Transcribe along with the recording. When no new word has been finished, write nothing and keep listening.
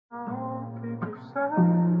safe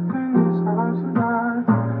in these arms tonight.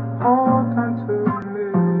 Hold on to me,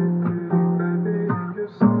 baby.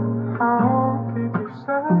 Just I'll keep you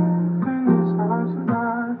safe in these arms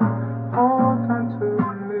tonight. Hold on to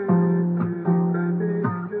me, baby.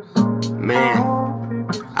 Just Man,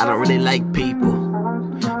 I don't really like people.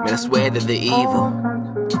 Man, I swear that they're evil.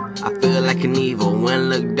 I feel like an evil when I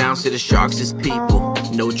look down, see the sharks as people.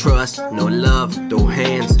 No trust, no love, no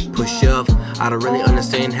hands, push up. I don't really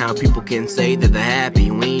understand how people can say that they're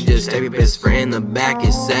happy when you just have your best friend in the back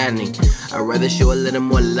is saddening. I'd rather show a little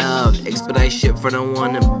more love, expedite shit for the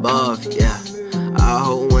one above, yeah. I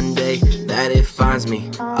hope one day that it finds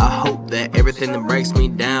me. I hope that everything that breaks me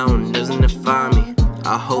down doesn't define me.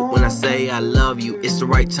 I hope when I say I love you, it's the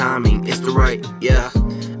right timing, it's the right, yeah.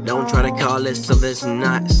 Don't try to call it something it's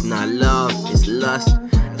not love, it's lust.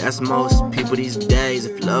 That's most people these days.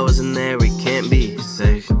 If love isn't there, it can't be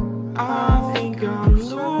safe. I think I'm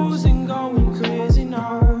losing, going crazy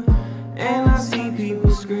now, and I see people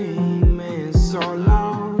screaming so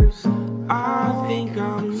loud. I think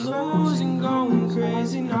I'm losing, going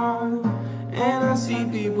crazy now, and I see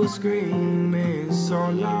people screaming so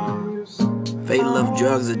loud. Fate, love,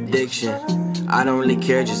 drugs, addiction. I don't really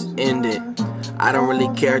care, just end it. I don't really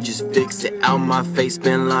care, just fix it. Out my face,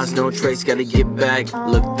 been lost, no trace, gotta get back.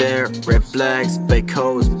 Look there, red flags, fake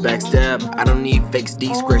hoes, backstab. I don't need fakes,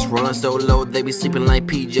 disgrace, rolling so low, they be sleeping like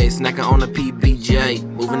PJ, snacking on a PBJ.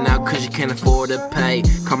 Moving out cause you can't afford to pay.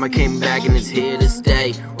 Karma came back and it's here to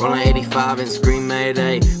stay. Rolling 85 and scream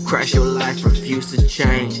Mayday. Crash your life, refuse to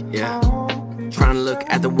change, yeah. Trying to look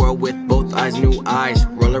at the world with both eyes, new eyes.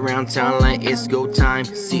 Roll around town like it's go time.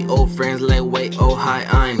 See old friends like wait, oh hi,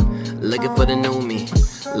 I'm looking for the new me.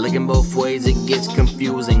 Looking both ways, it gets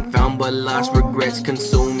confusing. Found but lost, regrets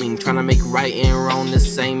consuming. Trying to make right and wrong the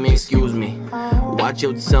same, excuse me. Watch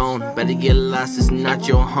your tone, better get lost, it's not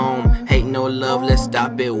your home. Hate no love, let's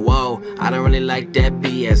stop it, whoa. I don't really like that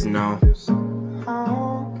BS, no.